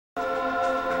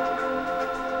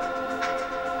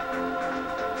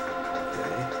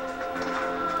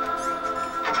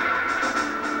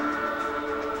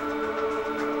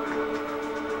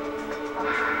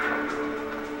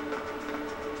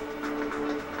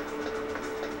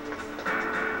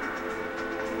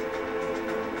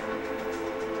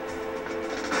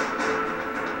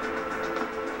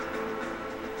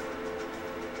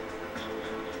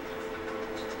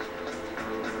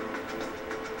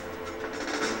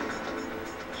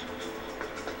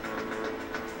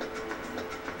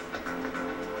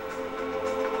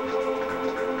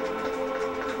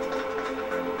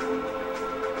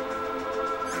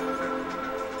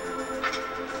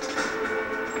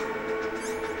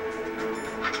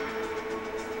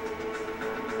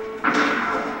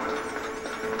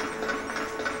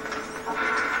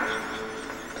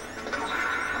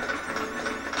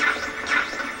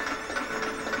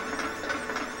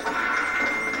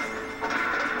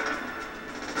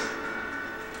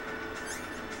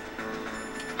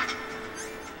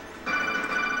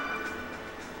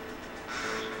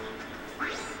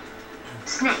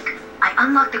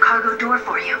unlock the cargo door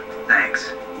for you.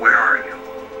 Thanks. Where are you?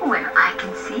 Where I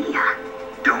can see ya.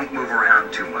 Don't move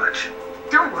around too much.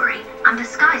 Don't worry, I'm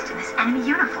disguised in this enemy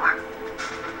uniform.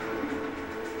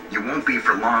 You won't be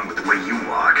for long with the way you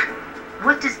walk.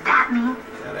 What does that mean?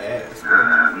 Gotta ask.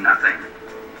 Nothing.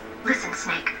 Listen,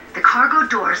 Snake, the cargo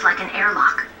door is like an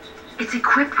airlock. It's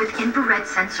equipped with infrared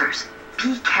sensors.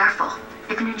 Be careful.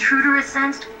 If an intruder is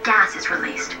sensed, gas is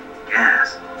released.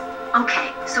 Gas?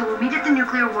 Okay, so we'll meet at the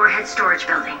nuclear warhead storage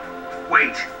building.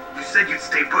 Wait, you said you'd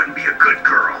stay put and be a good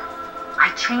girl.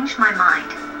 I changed my mind.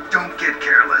 Don't get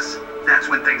careless. That's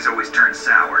when things always turn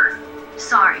sour.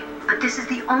 Sorry, but this is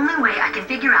the only way I can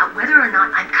figure out whether or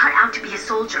not I'm cut out to be a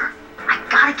soldier. I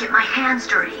gotta get my hands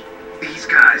dirty. These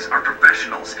guys are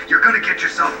professionals. You're gonna get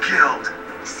yourself killed.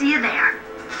 See you there.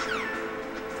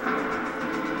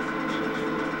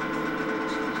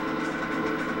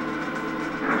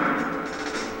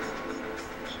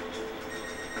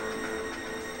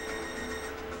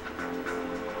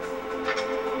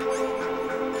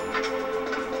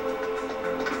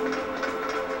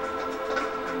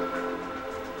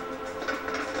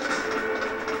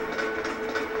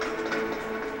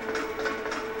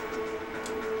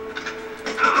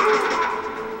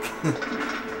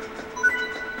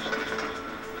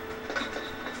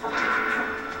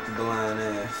 Blind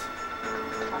ass.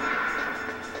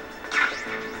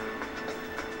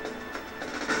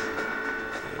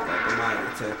 Got the lie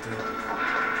detector.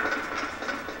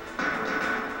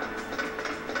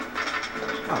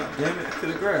 Oh, damn it, I could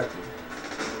have grabbed him.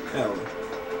 Hell.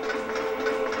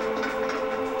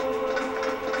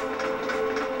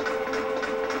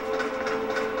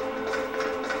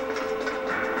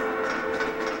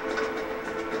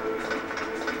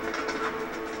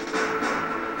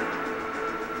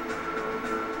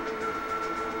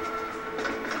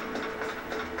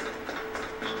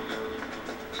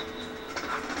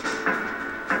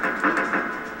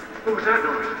 What was that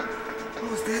noise?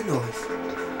 What was that noise?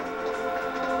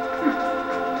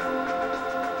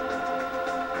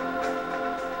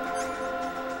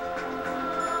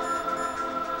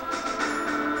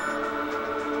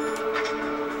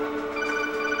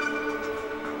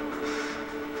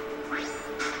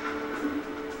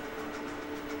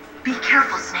 Be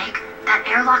careful, Snake. That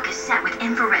airlock is set with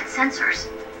infrared sensors.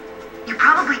 You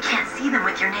probably can't see them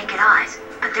with your naked eyes,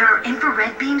 but there are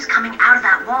infrared beams coming out of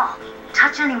that wall.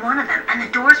 Touch any one of them, and the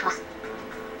doors will...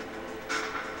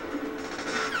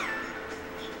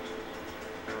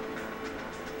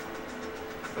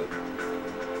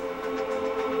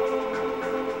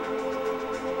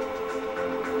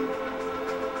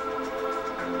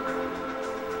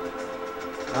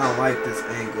 I don't like this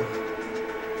angle.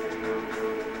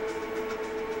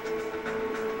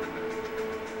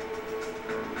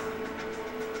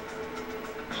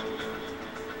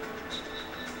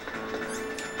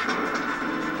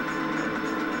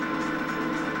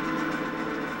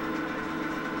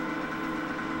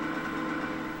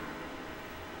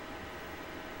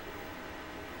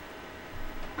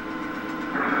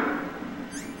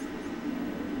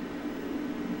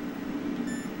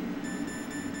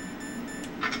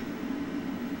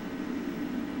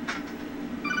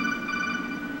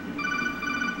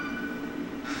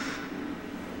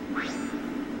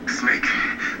 Snake,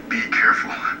 be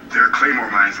careful. There are claymore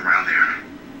mines around there.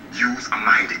 Use a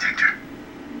mine detector.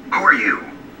 Who are you?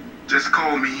 Just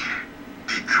call me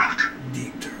Deep Throat.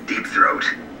 Deep Throat. Deep Throat?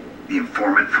 The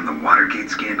informant from the Watergate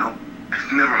scandal?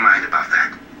 Never mind about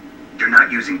that. You're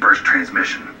not using burst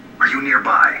transmission. Are you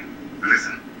nearby?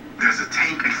 Listen, there's a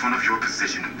tank in front of your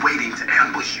position waiting to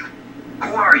ambush you.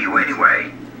 Who are you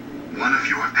anyway? One of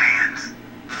your fans.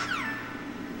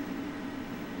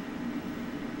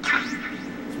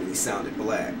 He sounded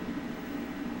black.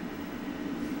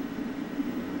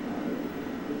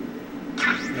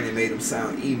 And they made him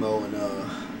sound emo and of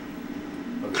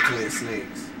the Twin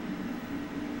Snakes.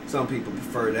 Some people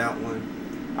prefer that one.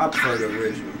 I prefer the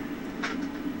original.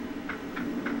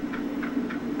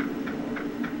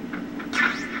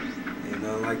 Ain't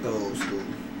nothing like the old school.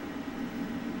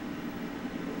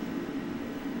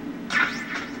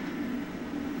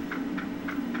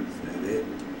 Is that it?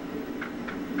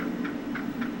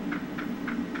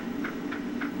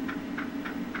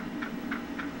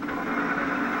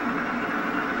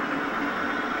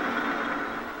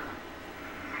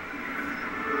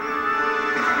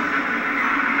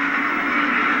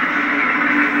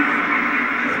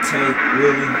 Tank,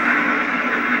 really?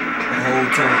 The whole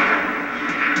tank.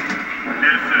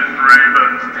 This is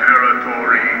Raven's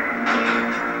territory.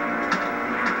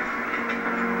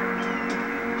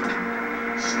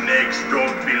 Snakes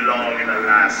don't belong in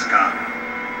Alaska.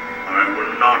 I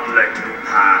will not let you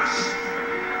pass.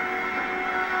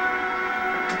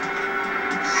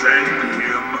 Send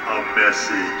him a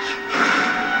message.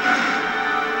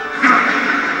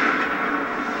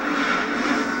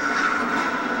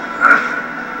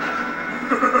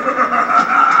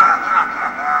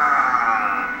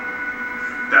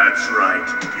 That's right,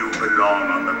 you belong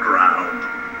on the ground.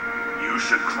 You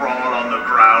should crawl on the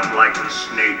ground like the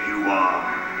snake you are.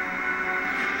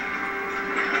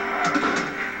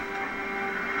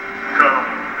 Come,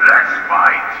 let's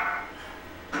fight.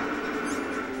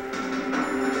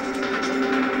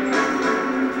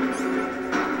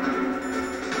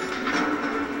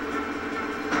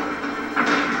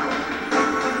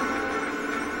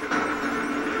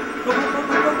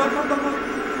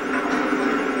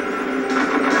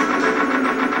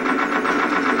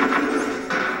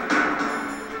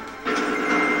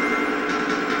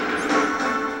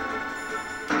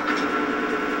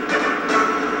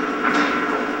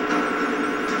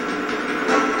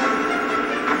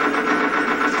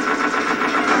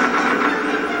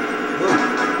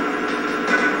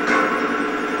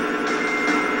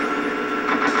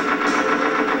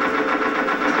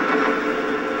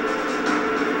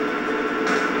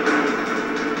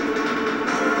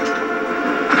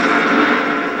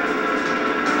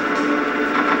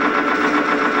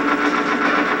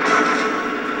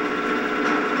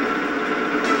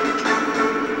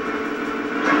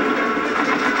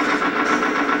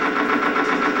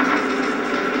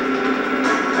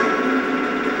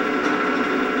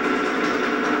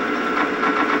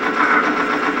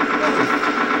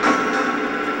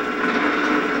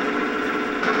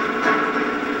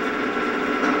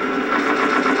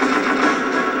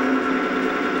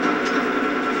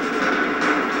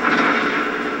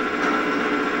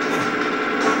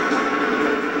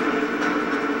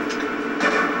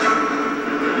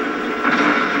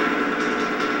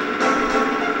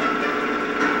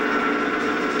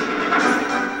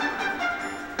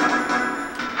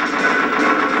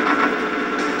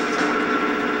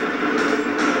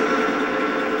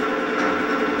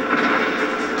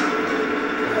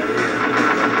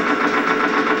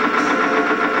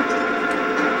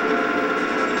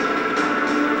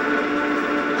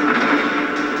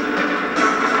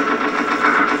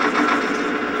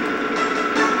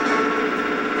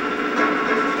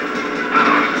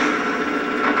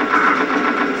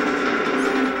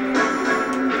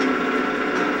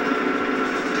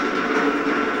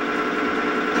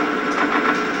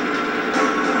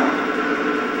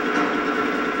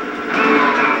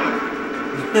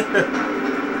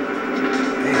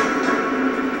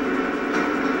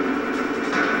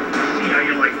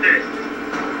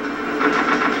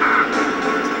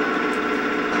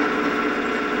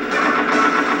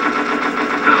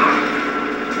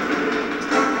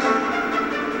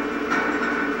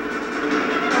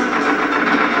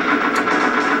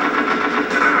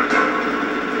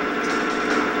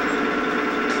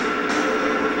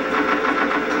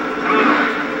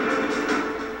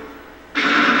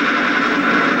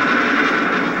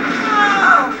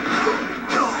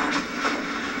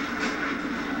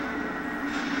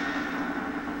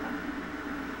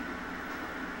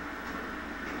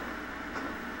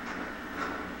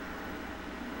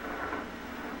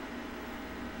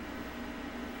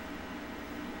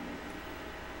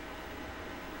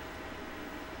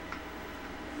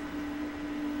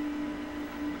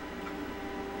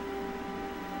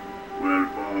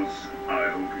 I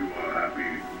hope you are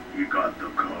happy. He got the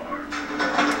car.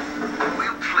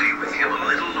 We'll play with him a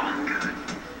little longer.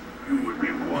 You would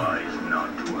be wise not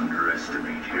to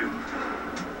underestimate him.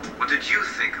 What did you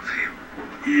think of him?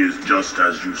 He is just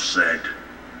as you said.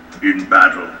 In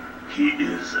battle, he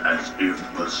is as if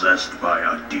possessed by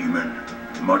a demon.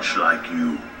 Much like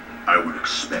you, I would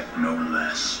expect no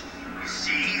less.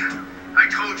 See? I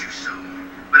told you so.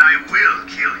 But I will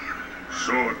kill him.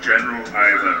 So, General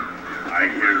Ivan, I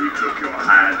hear he took your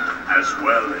hand as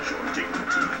well as your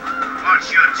dignity. Watch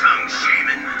your tongue,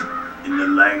 shaman. In the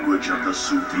language of the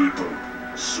Sioux people,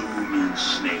 Sioux means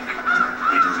snake.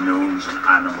 It is known as an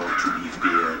animal to be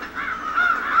feared.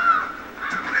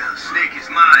 Well, Snake is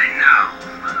mine now.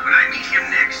 When I meet him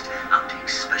next, I'll take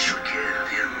special care of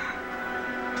him.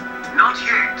 Not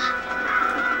yet.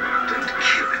 Don't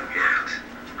kill him yet.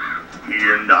 He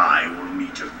and I will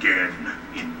meet again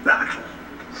in battle.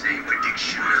 Same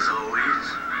prediction as always?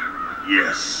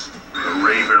 Yes, the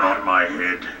raven on my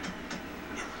head.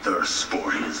 It thirsts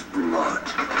for his blood.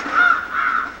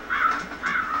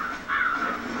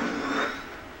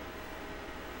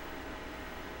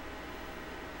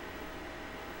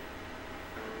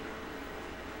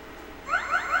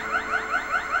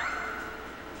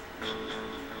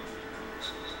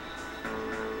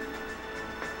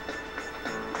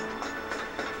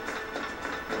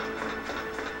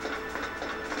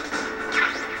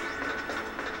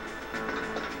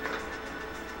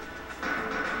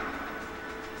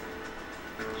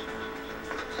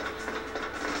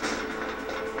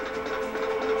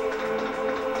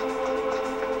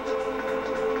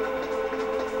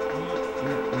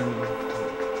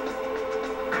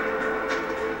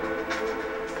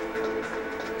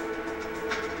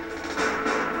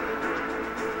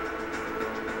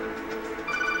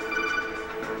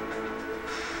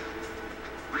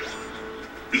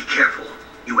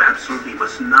 absolutely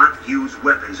must not use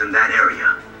weapons in that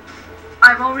area.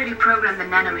 I've already programmed the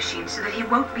nanomachine so that he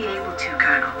won't be able to,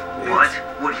 Colonel. What?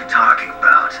 What are you talking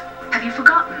about? Have you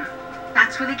forgotten?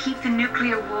 That's where they keep the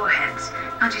nuclear warheads.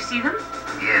 Don't you see them?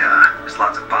 Yeah, there's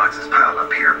lots of boxes piled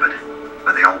up here, but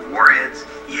are they all warheads?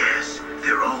 Yes,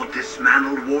 they're all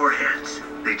dismantled warheads.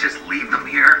 They just leave them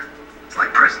here? It's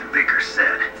like President Baker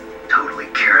said, totally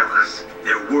careless.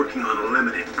 They're working on a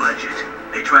limited budget.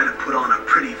 They try to put on a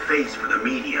pretty face for the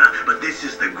media, but this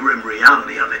is the grim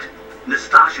reality of it.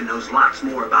 Nastasha knows lots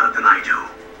more about it than I do.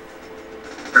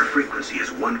 Her frequency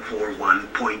is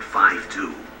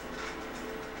 141.52.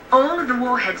 All of the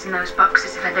warheads in those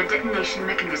boxes have had their detonation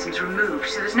mechanisms removed,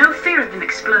 so there's no fear of them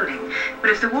exploding. But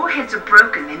if the warheads are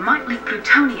broken, they might leak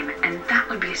plutonium, and that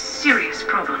would be a serious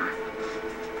problem.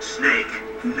 Snake,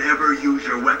 never use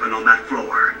your weapon on that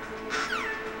floor.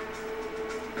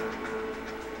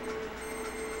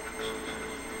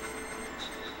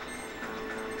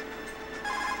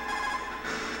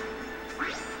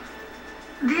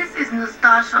 This is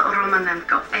Nastasha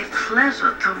Romanenko. A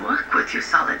pleasure to work with you,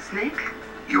 Solid Snake.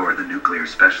 You're the nuclear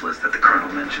specialist that the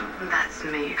Colonel mentioned? That's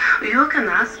me. You can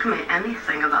ask me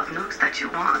anything about nukes that you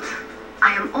want.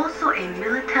 I am also a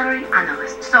military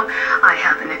analyst, so I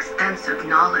have an extensive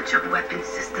knowledge of weapon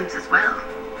systems as well.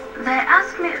 They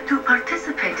asked me to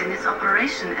participate in this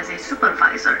operation as a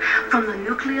supervisor from the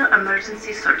Nuclear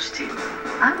Emergency Search Team.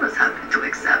 I was happy to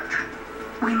accept.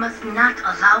 We must not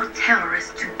allow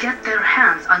terrorists to get their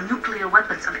hands on nuclear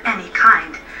weapons of any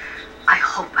kind. I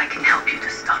hope I can help you to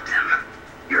stop them.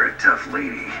 You're a tough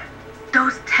lady.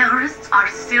 Those terrorists are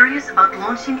serious about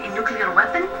launching a nuclear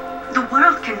weapon? The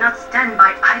world cannot stand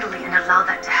by idly and allow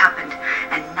that to happen,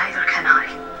 and neither can I.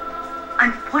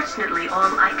 Unfortunately,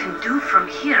 all I can do from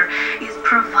here is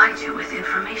provide you with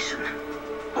information.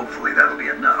 Hopefully that'll be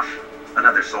enough.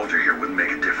 Another soldier here wouldn't make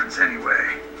a difference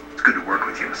anyway. It's good to work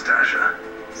with you, Nastasha.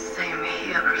 Same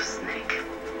here, Snake.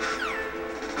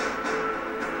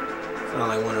 Sound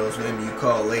like one of those women you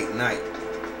call late night.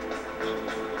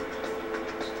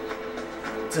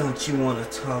 Don't you want to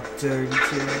talk dirty to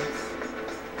us?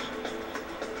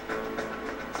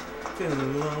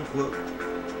 Feeling long, look.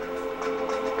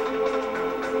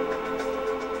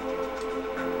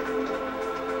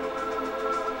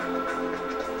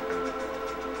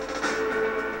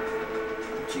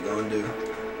 What you gonna do?